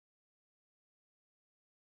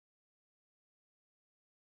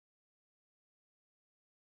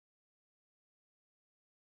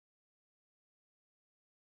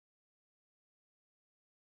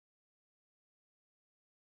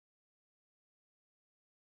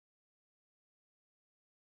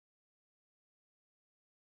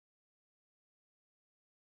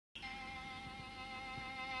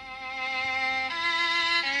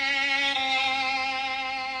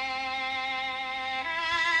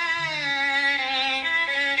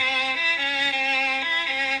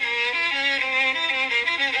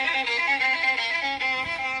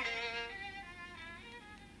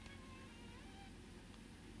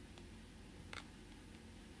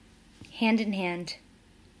hand in hand.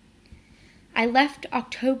 I left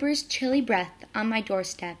October's chilly breath on my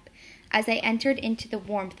doorstep as I entered into the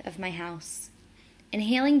warmth of my house.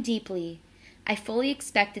 Inhaling deeply, I fully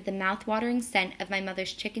expected the mouth-watering scent of my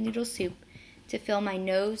mother's chicken noodle soup to fill my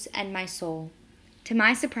nose and my soul. To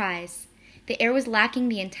my surprise, the air was lacking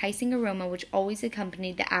the enticing aroma which always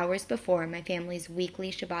accompanied the hours before my family's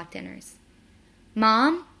weekly Shabbat dinners.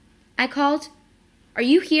 "Mom?" I called. "Are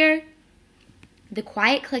you here?" The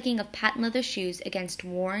quiet clicking of patent leather shoes against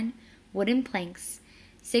worn, wooden planks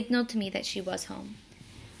signaled to me that she was home.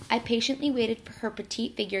 I patiently waited for her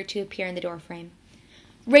petite figure to appear in the doorframe.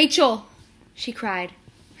 "Rachel!" she cried,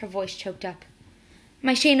 her voice choked up.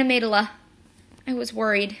 "My Shana Maidala." I was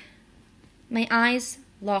worried. My eyes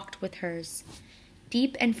locked with hers,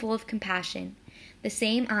 deep and full of compassion, the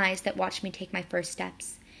same eyes that watched me take my first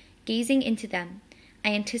steps. Gazing into them, I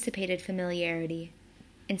anticipated familiarity.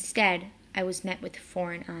 Instead, I was met with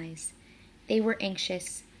foreign eyes. They were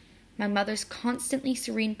anxious. My mother's constantly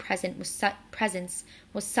serene presence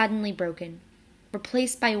was suddenly broken,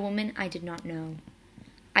 replaced by a woman I did not know.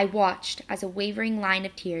 I watched as a wavering line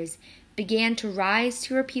of tears began to rise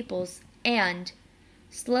to her pupils and,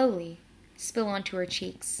 slowly, spill onto her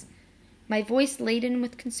cheeks. My voice laden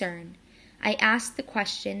with concern, I asked the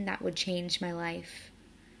question that would change my life.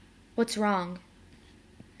 "What's wrong?"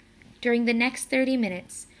 During the next 30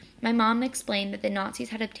 minutes, my mom explained that the Nazis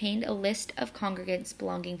had obtained a list of congregants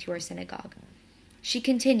belonging to our synagogue. She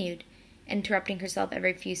continued, interrupting herself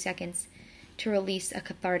every few seconds to release a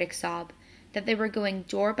cathartic sob, that they were going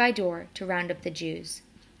door by door to round up the Jews.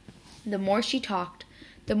 The more she talked,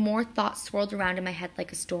 the more thoughts swirled around in my head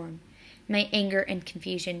like a storm. My anger and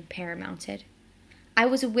confusion paramounted. I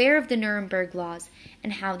was aware of the Nuremberg laws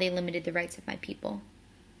and how they limited the rights of my people.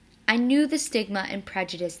 I knew the stigma and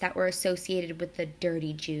prejudice that were associated with the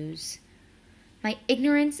dirty Jews. My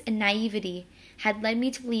ignorance and naivety had led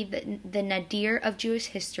me to believe that the nadir of Jewish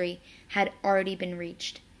history had already been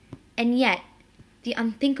reached. And yet, the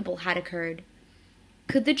unthinkable had occurred.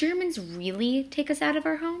 Could the Germans really take us out of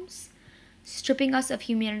our homes, stripping us of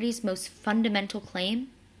humanity's most fundamental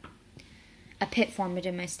claim? A pit formed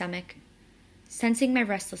in my stomach. Sensing my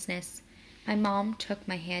restlessness, my mom took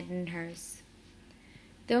my hand in hers.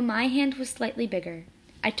 Though my hand was slightly bigger,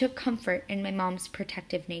 I took comfort in my mom's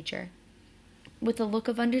protective nature. With a look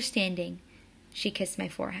of understanding, she kissed my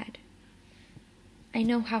forehead. "I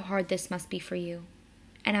know how hard this must be for you,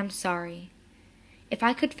 and I'm sorry. If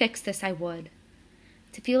I could fix this, I would.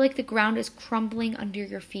 To feel like the ground is crumbling under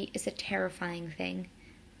your feet is a terrifying thing.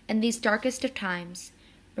 In these darkest of times,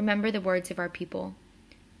 remember the words of our people.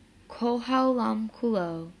 Kol ha'olam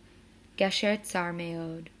kulo, gesher tsar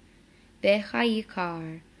meod,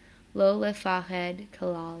 v'chayikar, lo lefahed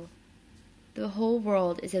kalal. The whole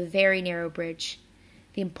world is a very narrow bridge.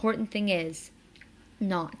 The important thing is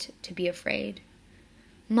not to be afraid."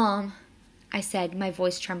 "Mom," I said, my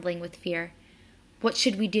voice trembling with fear, "what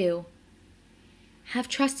should we do?" "Have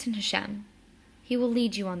trust in Hashem. He will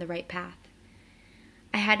lead you on the right path.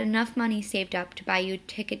 I had enough money saved up to buy you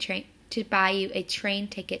a train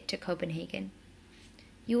ticket to Copenhagen.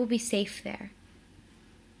 You will be safe there."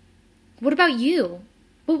 "What about you?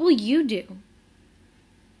 What will you do?"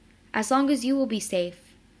 "As long as you will be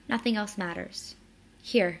safe, nothing else matters.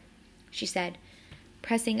 Here," she said,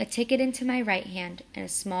 pressing a ticket into my right hand and a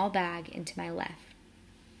small bag into my left.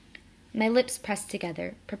 My lips pressed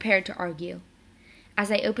together, prepared to argue.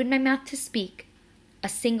 As I opened my mouth to speak, a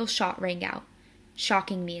single shot rang out,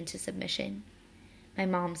 shocking me into submission. My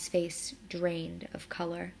mom's face drained of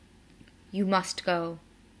color. "You must go.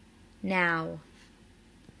 Now."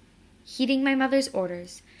 Heeding my mother's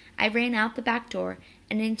orders, I ran out the back door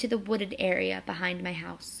and into the wooded area behind my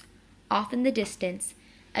house. Off in the distance,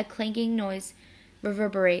 a clanking noise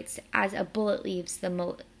reverberates as a bullet leaves the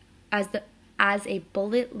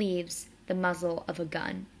muzzle of a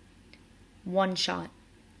gun. One shot,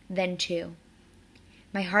 then two.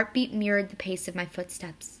 My heartbeat mirrored the pace of my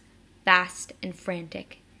footsteps, fast and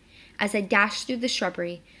frantic. As I dashed through the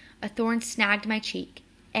shrubbery, a thorn snagged my cheek,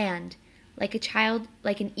 and, like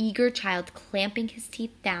an eager child clamping his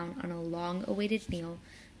teeth down on a long-awaited meal,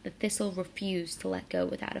 the thistle refused to let go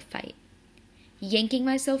without a fight. Yanking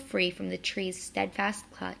myself free from the tree's steadfast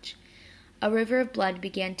clutch, a river of blood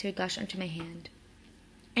began to gush onto my hand.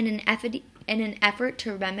 In an effort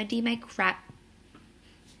to remedy my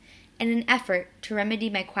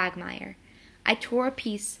quagmire, I tore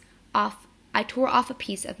off a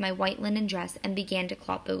piece of my white linen dress and began to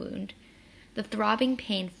clot the wound. The throbbing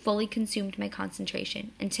pain fully consumed my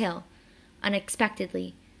concentration until,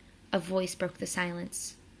 unexpectedly, a voice broke the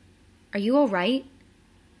silence. "Are you all right?"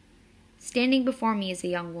 Standing before me is a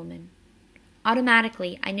young woman.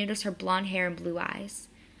 Automatically, I notice her blonde hair and blue eyes.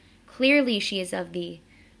 Clearly, she is of the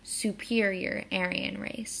superior Aryan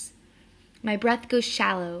race. My breath goes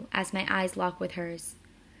shallow as my eyes lock with hers.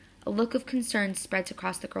 A look of concern spreads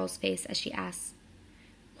across the girl's face as she asks,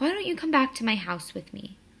 "Why don't you come back to my house with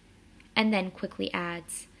me?" And then quickly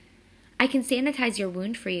adds, "I can sanitize your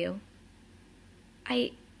wound for you."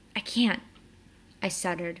 I can't," I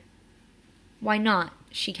stuttered. "Why not?"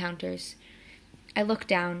 she counters. I look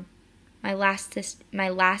down, my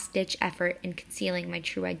last-ditch effort in concealing my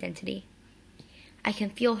true identity. I can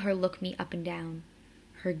feel her look me up and down.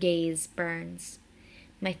 Her gaze burns.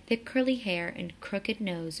 My thick curly hair and crooked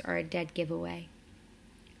nose are a dead giveaway.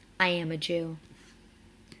 I am a Jew.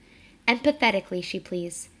 Empathetically, she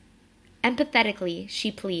pleads.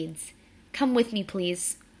 "Come with me,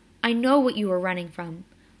 please. I know what you are running from.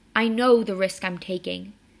 I know the risk I'm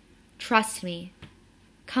taking. Trust me.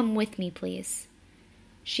 Come with me, please."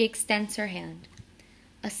 She extends her hand.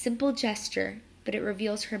 A simple gesture, but it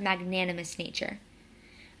reveals her magnanimous nature.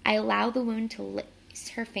 I allow the woman to lace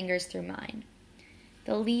her fingers through mine.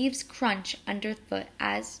 The leaves crunch underfoot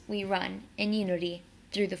as we run, in unity,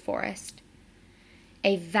 through the forest.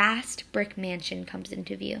 A vast brick mansion comes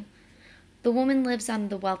into view. The woman lives on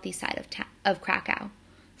the wealthy side of Krakow,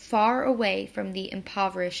 far away from the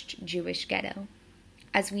impoverished Jewish ghetto.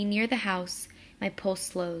 As we near the house, my pulse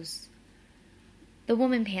slows. The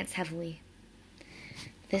woman pants heavily.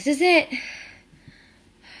 "This is it."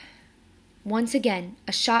 Once again,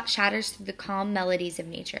 a shot shatters through the calm melodies of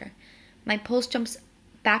nature. My pulse jumps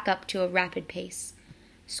back up to a rapid pace.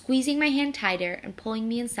 Squeezing my hand tighter and pulling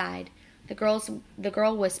me inside, the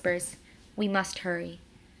girl whispers, "We must hurry."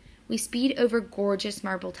 We speed over gorgeous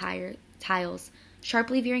marble tiles,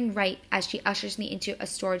 sharply veering right as she ushers me into a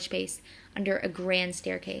storage space under a grand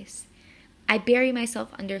staircase. I bury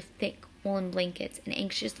myself under thick woolen blankets and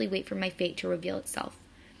anxiously wait for my fate to reveal itself.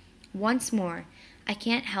 Once more, I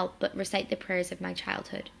can't help but recite the prayers of my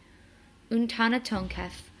childhood. Untana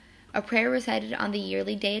Tonkef, a prayer recited on the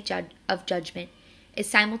yearly Day of Judgment, is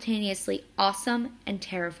simultaneously awesome and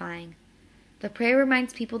terrifying. The prayer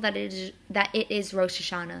reminds people that it is Rosh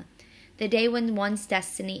Hashanah, the day when one's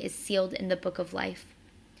destiny is sealed in the book of life.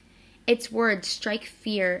 Its words strike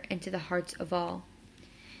fear into the hearts of all.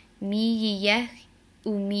 Mi yiyeh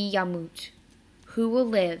umi yamut, who will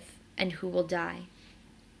live and who will die.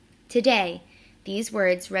 Today, these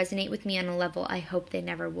words resonate with me on a level I hoped they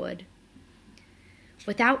never would.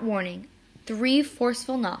 Without warning, 3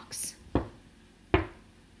 forceful knocks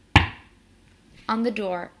on the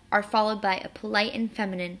door are followed by a polite and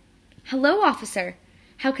feminine, "Hello, officer.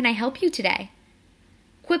 How can I help you today?"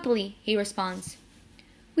 Quippily, he responds,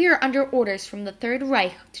 "We are under orders from the Third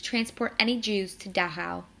Reich to transport any Jews to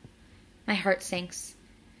Dachau." My heart sinks.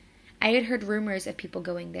 I had heard rumors of people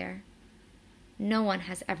going there. No one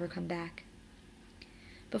has ever come back.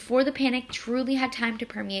 Before the panic truly had time to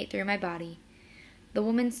permeate through my body, the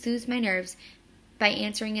woman soothes my nerves by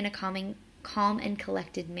answering in a calm and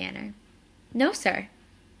collected manner. "No, sir."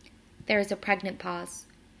 There is a pregnant pause.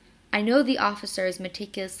 I know the officer is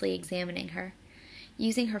meticulously examining her,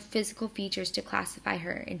 using her physical features to classify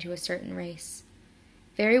her into a certain race.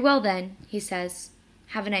 "Very well, then," he says.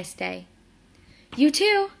 "Have a nice day." "You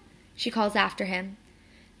too," she calls after him.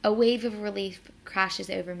 A wave of relief crashes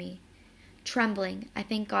over me. Trembling, I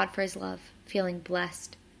thank God for his love, feeling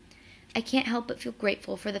blessed. I can't help but feel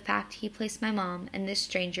grateful for the fact he placed my mom and this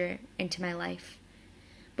stranger into my life.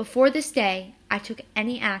 Before this day, I took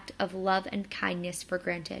any act of love and kindness for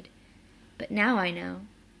granted. But now I know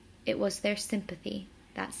it was their sympathy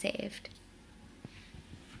that saved.